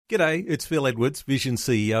G'day, it's Phil Edwards, Vision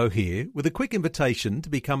CEO here, with a quick invitation to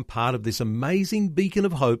become part of this amazing beacon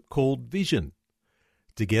of hope called Vision.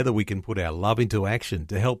 Together we can put our love into action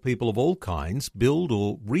to help people of all kinds build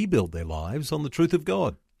or rebuild their lives on the truth of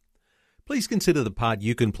God. Please consider the part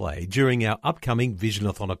you can play during our upcoming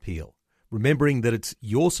Visionathon appeal, remembering that it's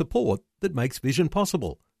your support that makes Vision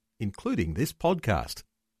possible, including this podcast.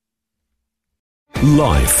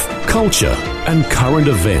 Life, culture and current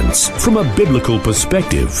events from a biblical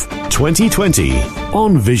perspective. 2020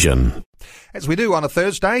 on Vision. As we do on a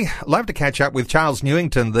Thursday, love to catch up with Charles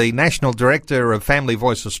Newington, the National Director of Family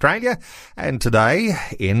Voice Australia, and today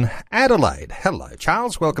in Adelaide. Hello,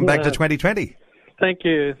 Charles. Welcome back to 2020. Thank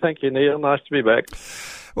you, Neil. Nice to be back.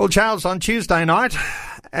 Well, Charles, on Tuesday night,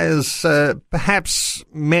 as perhaps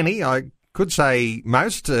many, I could say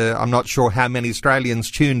most, I'm not sure how many Australians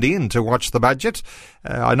tuned in to watch the budget.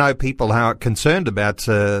 I know people are concerned about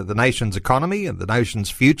the nation's economy and the nation's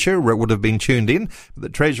future would have been tuned in. The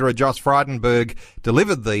Treasurer, Josh Frydenberg,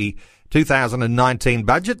 delivered the 2019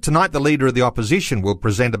 budget. Tonight, the Leader of the Opposition will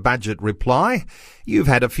present a budget reply. You've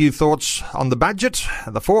had a few thoughts on the budget,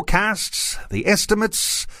 the forecasts, the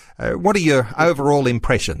estimates. What are your overall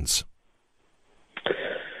impressions?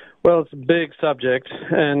 Well, it's a big subject,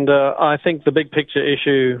 and I think the big picture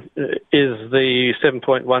issue is the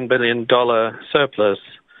 $7.1 billion surplus,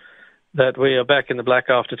 that we are back in the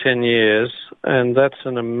black after 10 years, and that's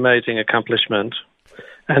an amazing accomplishment.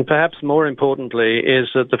 And perhaps more importantly is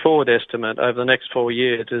that the forward estimate over the next 4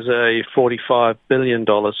 years is a $45 billion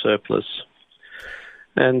surplus.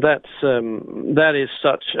 And that is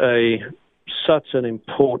such an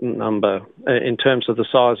important number in terms of the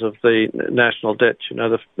size of the national debt. You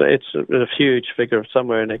know, it's a huge figure,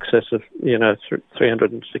 somewhere in excess of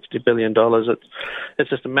 $360 billion. It's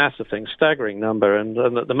just a massive thing, staggering number, and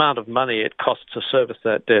the amount of money it costs to service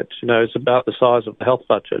that debt, is about the size of the health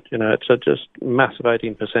budget. It's just massive.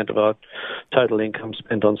 18% of our total income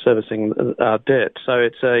spent on servicing our debt. So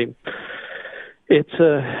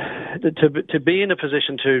to be in a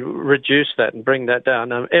position to reduce that and bring that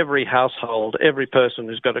down. Every household, every person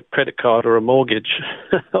who's got a credit card or a mortgage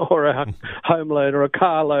or a home loan or a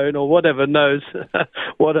car loan or whatever knows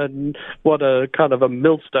what a kind of a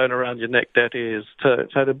millstone around your neck debt is. So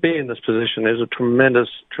to be in this position is a tremendous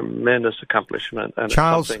accomplishment. And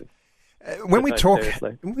Charles, it's something when we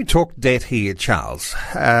talk debt here, Charles,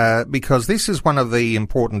 because this is one of the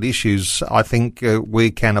important issues, I think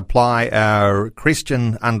we can apply our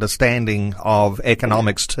Christian understanding of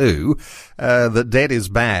economics to, that debt is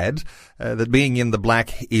bad, that being in the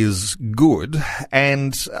black is good.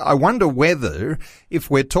 And I wonder whether,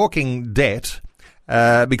 if we're talking debt,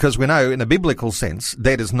 because we know in a biblical sense,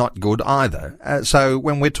 debt is not good either. So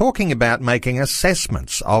when we're talking about making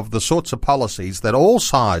assessments of the sorts of policies that all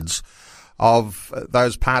sides of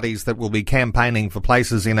those parties that will be campaigning for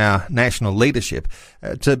places in our national leadership,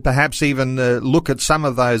 to perhaps even look at some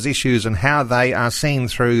of those issues and how they are seen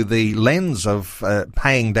through the lens of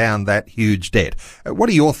paying down that huge debt. What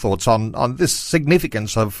are your thoughts on this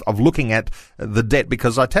significance of looking at the debt?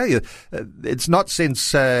 Because I tell you, it's not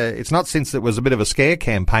since it was a bit of a scare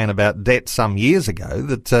campaign about debt some years ago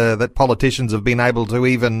that politicians have been able to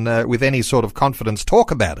even with any sort of confidence talk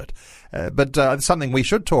about it. But it's something we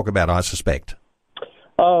should talk about, I suspect.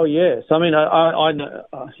 Oh yes, I mean,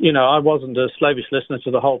 I wasn't a slavish listener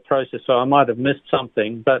to the whole process, so I might have missed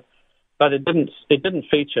something, but it didn't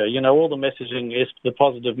feature. All the messaging is the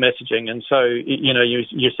positive messaging, and so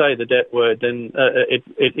you say the debt word, then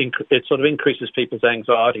it sort of increases people's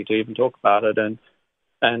anxiety to even talk about it,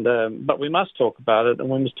 but we must talk about it, and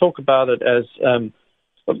we must talk about it as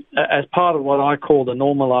part of what I call the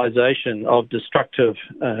normalization of destructive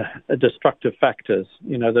factors,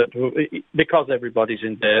 that because everybody's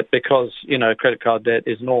in debt, because, credit card debt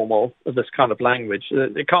is normal, this kind of language,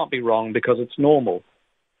 it can't be wrong because it's normal.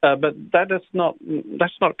 But that's not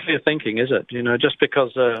clear thinking, is it? Just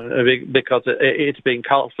because it's being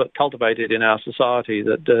cultivated in our society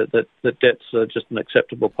that debt's just an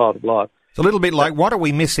acceptable part of life. It's a little bit like, what are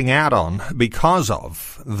we missing out on because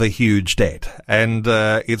of the huge debt? And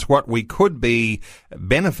it's what we could be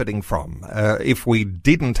benefiting from if we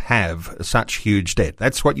didn't have such huge debt.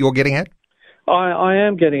 That's what you're getting at? I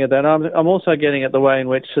am getting at that. I'm also getting at the way in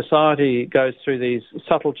which society goes through these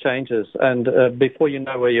subtle changes, and before you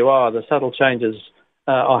know where you are, the subtle changes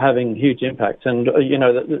are having huge impact. And,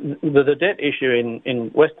 the debt issue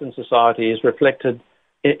in Western society is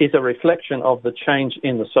a reflection of the change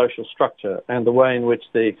in the social structure and the way in which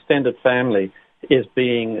the extended family is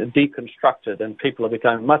being deconstructed, and people are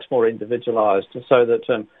becoming much more individualized, so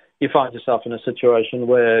that you find yourself in a situation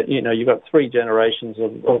where, you know, you've got 3 generations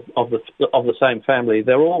of the same family.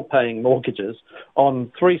 They're all paying mortgages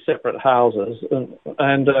on 3 separate houses.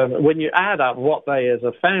 And when you add up what they as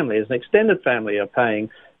a family, as an extended family, are paying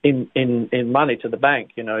in money to the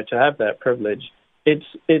bank, you know, to have that privilege, it's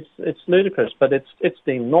ludicrous, but it's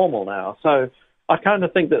deemed normal now. So I kind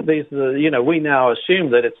of think that these are, you know, we now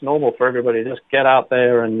assume that it's normal for everybody to just get out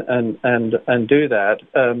there and do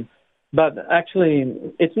that. But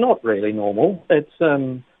actually, it's not really normal. It's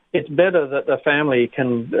better that the family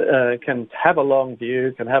can have a long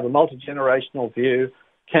view, can have a multi-generational view,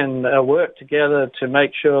 can work together to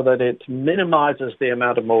make sure that it minimises the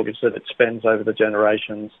amount of mortgage that it spends over the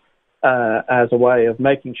generations, as a way of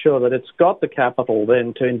making sure that it's got the capital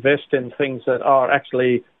then to invest in things that are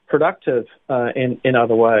actually productive in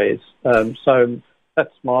other ways. So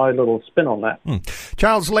that's my little spin on that.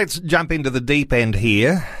 Charles, let's jump into the deep end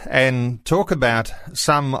here and talk about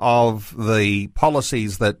some of the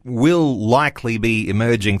policies that will likely be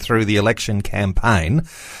emerging through the election campaign.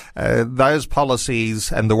 Those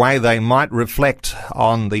policies and the way they might reflect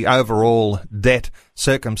on the overall debt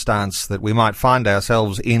circumstance that we might find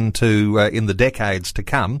ourselves into in the decades to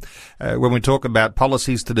come. When we talk about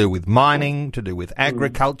policies to do with mining, to do with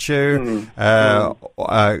agriculture,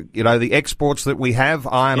 you know, the exports that we have,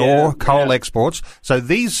 iron ore, coal exports. So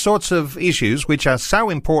these sorts of issues, which are so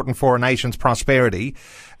important for a nation's prosperity.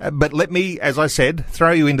 But let me, as I said,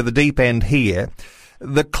 throw you into the deep end here.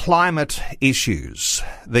 The climate issues,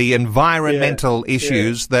 the environmental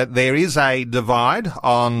issues, that there is a divide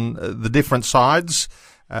on the different sides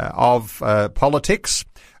of politics,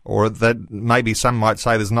 or that maybe some might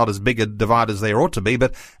say there's not as big a divide as there ought to be.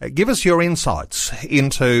 But give us your insights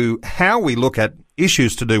into how we look at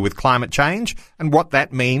issues to do with climate change and what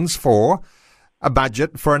that means for a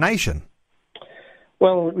budget for a nation.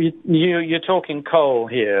 Well, you're talking coal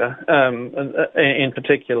here, in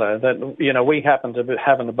particular. That, you know, we happen to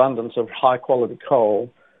have an abundance of high quality coal,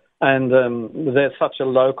 and there's such a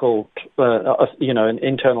local, you know, an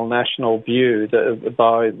internal national view that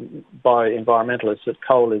by environmentalists that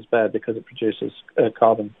coal is bad because it produces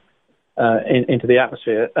carbon into the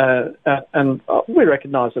atmosphere, and we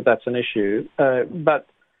recognise that that's an issue. But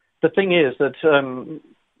the thing is that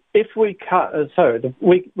if we cut,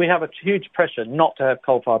 we have a huge pressure not to have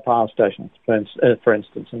coal-fired power stations, for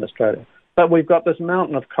instance, in Australia. But we've got this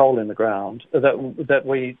mountain of coal in the ground that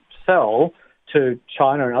we sell to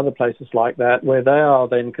China and other places like that, where they are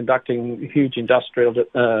then conducting huge industrial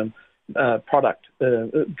product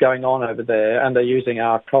going on over there, and they're using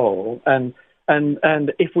our coal. And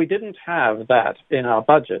if we didn't have that in our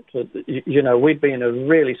budget, you know, we'd be in a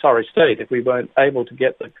really sorry state if we weren't able to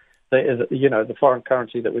get the foreign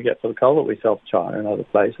currency that we get for the coal that we sell to China and other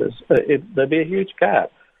places. There'd be a huge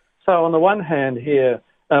gap. So on the one hand here,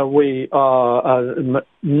 we are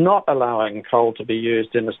not allowing coal to be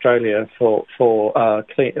used in Australia for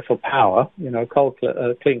power, you know,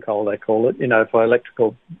 clean coal they call it, you know, for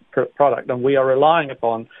electrical product, and we are relying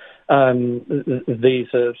upon these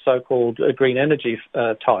so-called green energy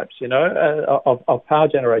types, you know, of power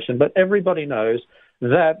generation. But everybody knows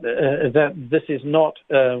that this is not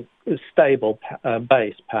stable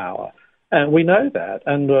base power, and we know that.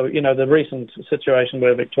 And you know, the recent situation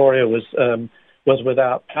where Victoria was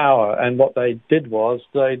without power, and what they did was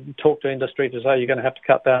they talked to industry to say, you're going to have to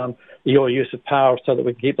cut down your use of power so that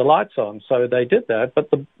we can keep the lights on. So they did that, but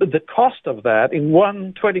the cost of that in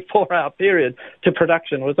one 24-hour period to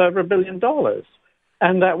production was over $1 billion.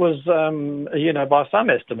 And that was, you know, by some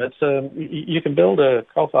estimates, you can build a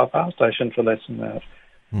coal-fired power station for less than that.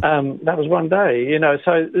 That was one day, you know.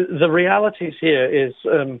 So the realities here is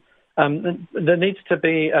there needs to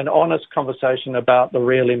be an honest conversation about the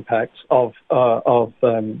real impacts of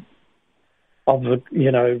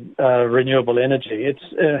you know, renewable energy. It's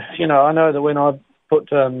you know, I know that when I put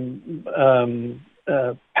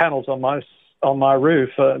panels on my roof,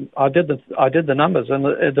 I did the numbers, and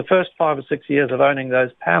the first 5 or 6 years of owning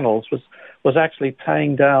those panels was actually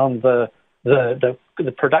paying down the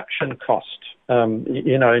production cost.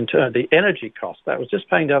 You know, in terms of the energy cost, that was just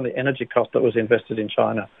paying down the energy cost that was invested in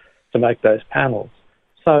China to make those panels.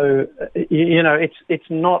 So, you know, it's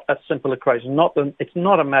not a simple equation. It's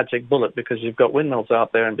not a magic bullet because you've got windmills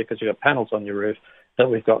out there and because you've got panels on your roof that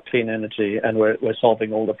we've got clean energy and we're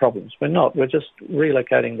solving all the problems. We're not. We're just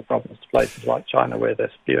relocating the problems to places like China where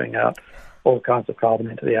they're spewing out all kinds of carbon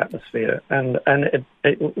into the atmosphere. And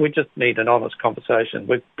we just need an honest conversation.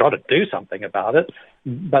 We've got to do something about it,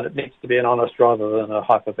 but it needs to be an honest rather than a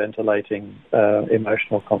hyperventilating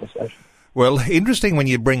emotional conversation. Well, interesting when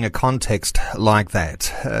you bring a context like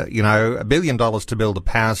that. You know, $1 billion to build a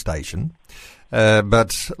power station.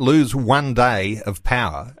 but lose one day of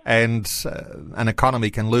power, and an economy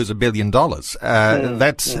can lose $1 billion.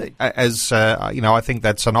 I think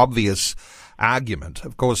that's an obvious argument.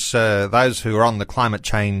 Of course, those who are on the climate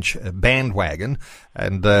change bandwagon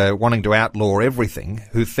and wanting to outlaw everything,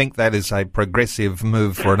 who think that is a progressive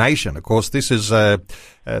move for a nation. Of course, this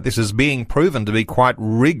is being proven to be quite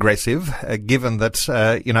regressive, given that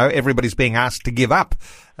everybody's being asked to give up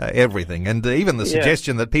everything, and even the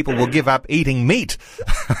suggestion that people will give up eating meat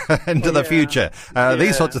into the future.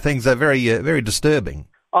 These sorts of things are very, very disturbing.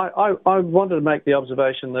 I wanted to make the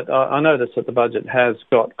observation that I noticed that the budget has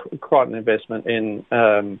got quite an investment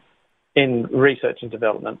in research and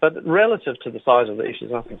development, but relative to the size of the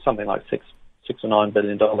issues, I think something like $6 or $9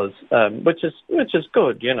 billion, which is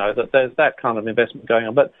good. That there's that kind of investment going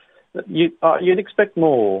on, but you'd expect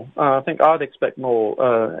more. I think I'd expect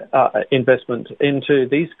more investment into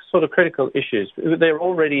these sort of critical issues. There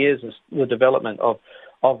already is the development of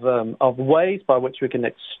ways by which we can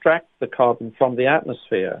extract the carbon from the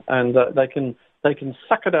atmosphere, and they can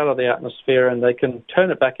suck it out of the atmosphere and they can turn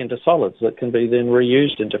it back into solids that can be then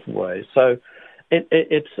reused in different ways. So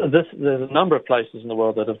there's a number of places in the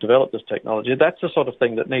world that have developed this technology. That's the sort of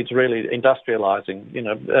thing that needs really industrializing,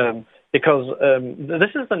 because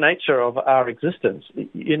this is the nature of our existence.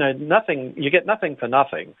 You get nothing for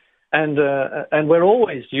nothing. And we're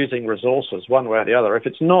always using resources one way or the other. If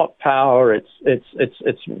it's not power, it's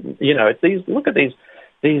these. Look at these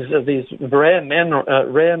rare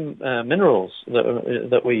minerals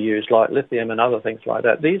that we use, like lithium and other things like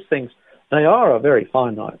that. These things, they are a very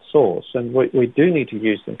finite source, and we do need to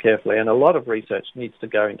use them carefully. And a lot of research needs to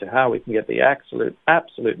go into how we can get the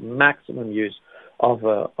absolute maximum use of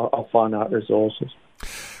finite resources.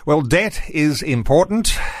 Well, debt is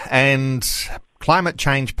important, and climate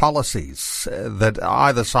change policies that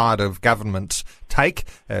either side of government take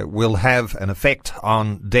will have an effect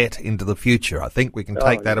on debt into the future. I think we can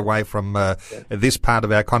take that away from this part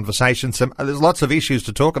of our conversation. There's lots of issues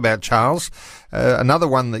to talk about, Charles. Another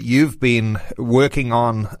one that you've been working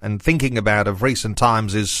on and thinking about of recent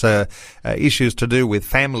times is issues to do with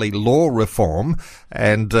family law reform.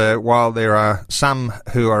 And while there are some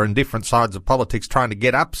who are in different sides of politics trying to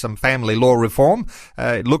get up some family law reform,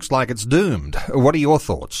 it looks like it's doomed. What are your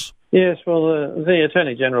thoughts? Yes, well, the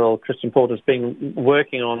Attorney General, Christian Porter, has been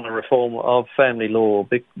working on a reform of family law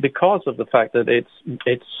because of the fact that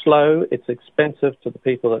it's slow, it's expensive to the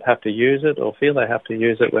people that have to use it or feel they have to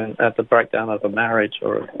use it when at the breakdown of a marriage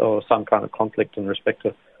or some kind of conflict in respect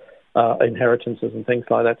to inheritances and things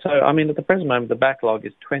like that. So, I mean, at the present moment, the backlog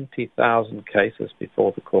is 20,000 cases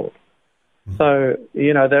before the court. So,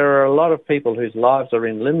 there are a lot of people whose lives are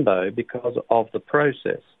in limbo because of the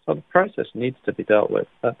process. So the process needs to be dealt with.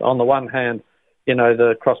 On the one hand,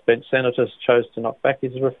 the crossbench senators chose to knock back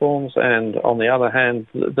these reforms, and on the other hand,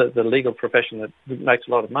 the legal profession that makes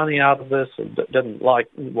a lot of money out of this and didn't like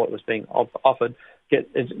what was being offered,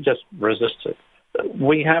 just resists it.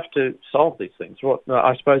 We have to solve these things.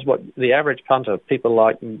 I suppose what the average punter, people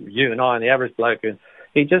like you and I and the average bloke,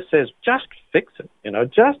 he just says, just fix it,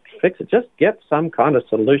 just fix it. Just get some kind of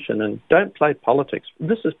solution and don't play politics.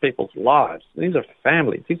 This is people's lives. These are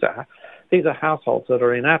families. These are households that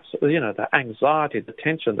are in the anxiety, the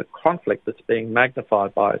tension, the conflict that's being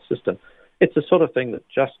magnified by a system. It's the sort of thing that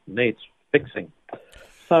just needs fixing.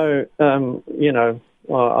 So,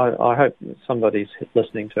 I hope somebody's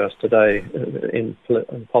listening to us today in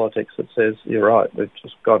politics that says, you're right, we've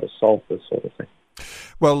just got to solve this sort of thing.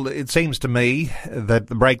 Well, it seems to me that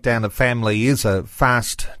the breakdown of family is a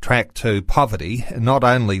fast track to poverty, not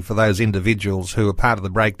only for those individuals who are part of the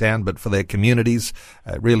breakdown, but for their communities,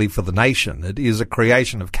 really for the nation. It is a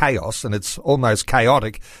creation of chaos, and it's almost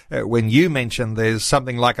chaotic. When you mentioned there's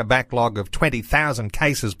something like a backlog of 20,000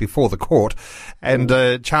 cases before the court, and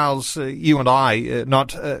Charles, you and I,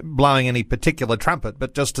 not blowing any particular trumpet,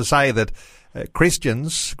 but just to say that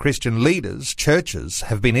Christian leaders, churches,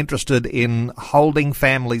 have been interested in holding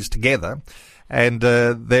families together, and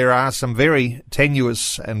there are some very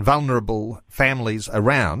tenuous and vulnerable families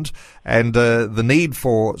around, and the need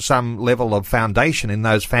for some level of foundation in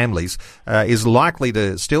those families is likely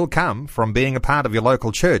to still come from being a part of your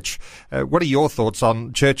local church. What are your thoughts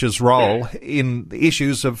on church's role in the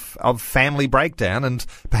issues of family breakdown and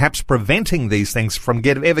perhaps preventing these things from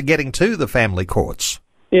ever getting to the family courts?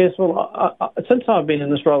 Yes, well, since I've been in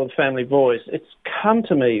this role of Family Voice, it's come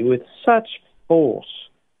to me with such force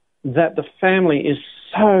that the family is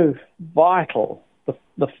so vital.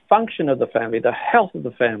 The function of the family, the health of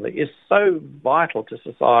the family is so vital to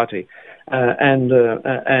society and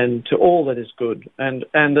to all that is good. And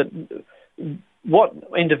that what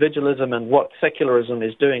individualism and what secularism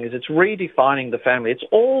is doing is it's redefining the family. It's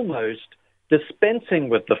almost dispensing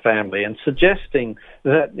with the family and suggesting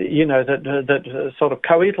that, that sort of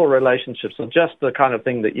coetal relationships are just the kind of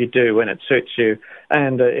thing that you do when it suits you.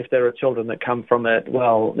 And if there are children that come from it,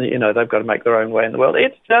 well, they've got to make their own way in the world.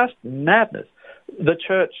 It's just madness. The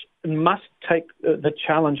church must take the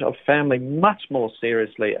challenge of family much more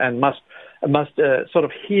seriously and must sort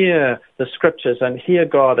of hear the scriptures and hear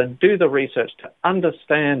God and do the research to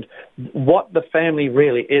understand what the family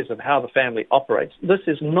really is and how the family operates. This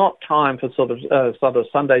is not time for sort of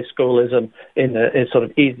Sunday schoolism in sort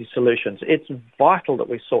of easy solutions. It's vital that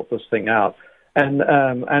we sort this thing out. And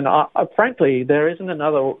frankly, there isn't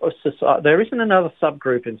another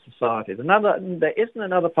subgroup in society. There isn't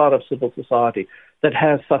another part of civil society that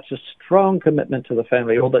has such a strong commitment to the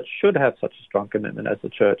family, or that should have such a strong commitment as the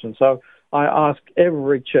church. And so I ask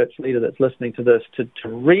every church leader that's listening to this to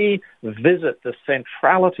revisit the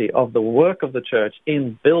centrality of the work of the church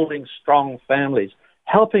in building strong families,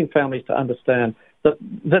 helping families to understand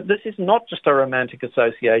that this is not just a romantic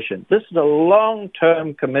association. This is a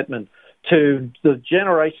long-term commitment to the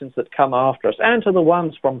generations that come after us and to the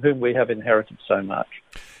ones from whom we have inherited so much.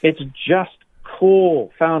 It's just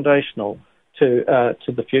core, foundational to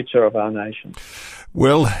the future of our nation.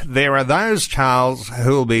 Well, there are those, Charles,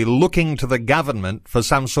 who will be looking to the government for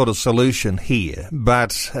some sort of solution here,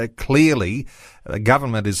 but clearly the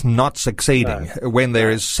government is not succeeding when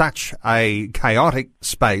there is such a chaotic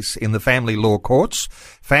space in the family law courts.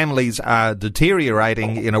 Families are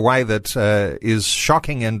deteriorating in a way that is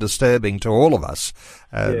shocking and disturbing to all of us.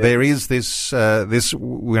 There is this,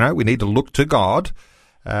 we need to look to God.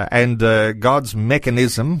 And God's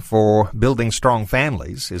mechanism for building strong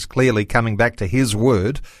families is clearly coming back to His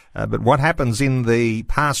Word. But what happens in the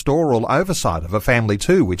pastoral oversight of a family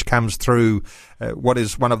too, which comes through what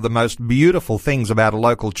is one of the most beautiful things about a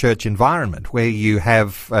local church environment, where you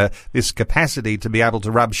have this capacity to be able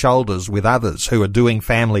to rub shoulders with others who are doing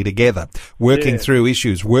family together, working through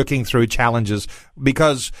issues, working through challenges.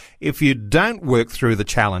 Because if you don't work through the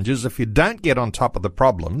challenges, if you don't get on top of the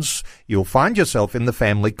problems, you'll find yourself in the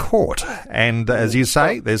family court. And as you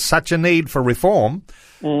say, there's such a need for reform.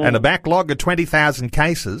 And a backlog of 20,000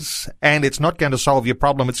 cases, and it's not going to solve your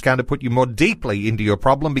problem. It's going to put you more deeply into your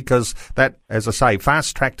problem, because that, as I say,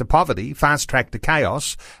 fast track to poverty, fast track to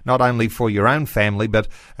chaos, not only for your own family, but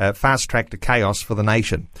fast track to chaos for the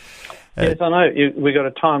nation. Yes, I know we got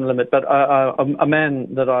a time limit, but a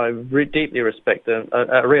man that I deeply respect,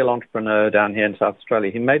 a real entrepreneur down here in South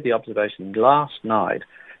Australia, he made the observation last night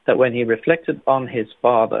that when he reflected on his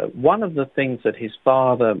father, one of the things that his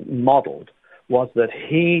father modelled was that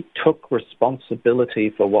he took responsibility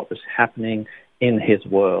for what was happening in his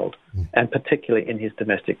world, and particularly in his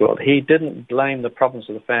domestic world. He didn't blame the problems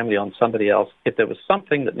of the family on somebody else. If there was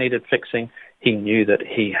something that needed fixing, he knew that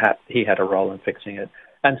he had a role in fixing it.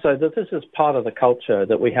 And so this is part of the culture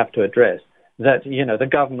that we have to address, that, the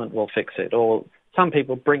government will fix it, or some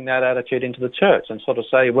people bring that attitude into the church and sort of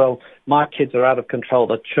say, well, my kids are out of control,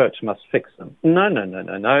 the church must fix them. No.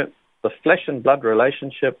 The flesh and blood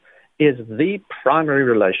relationship is the primary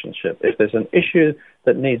relationship. If there's an issue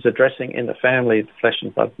that needs addressing in the family, the flesh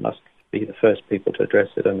and blood must be the first people to address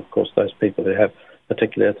it. And, of course, those people who have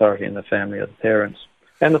particular authority in the family are the parents,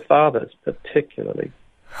 and the fathers particularly.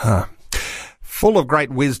 Full of great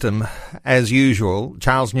wisdom, as usual.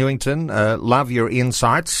 Charles Newington, love your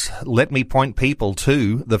insights. Let me point people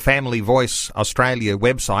to the Family Voice Australia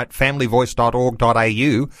website,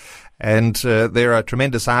 familyvoice.org.au. And there are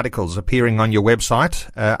tremendous articles appearing on your website,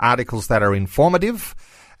 articles that are informative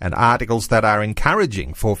and articles that are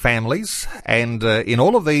encouraging for families. And in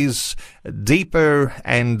all of these deeper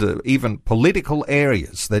and even political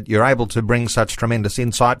areas that you're able to bring such tremendous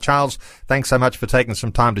insight. Charles, thanks so much for taking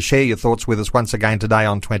some time to share your thoughts with us once again today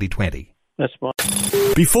on 2020. That's fine.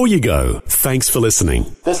 Before you go, thanks for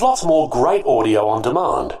listening. There's lots more great audio on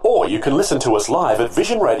demand, or you can listen to us live at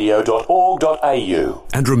visionradio.org.au.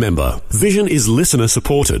 And remember, Vision is listener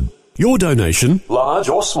supported. Your donation, large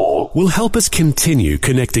or small, will help us continue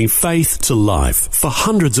connecting faith to life for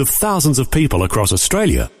hundreds of thousands of people across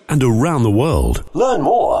Australia and around the world. Learn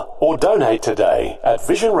more or donate today at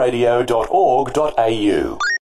visionradio.org.au.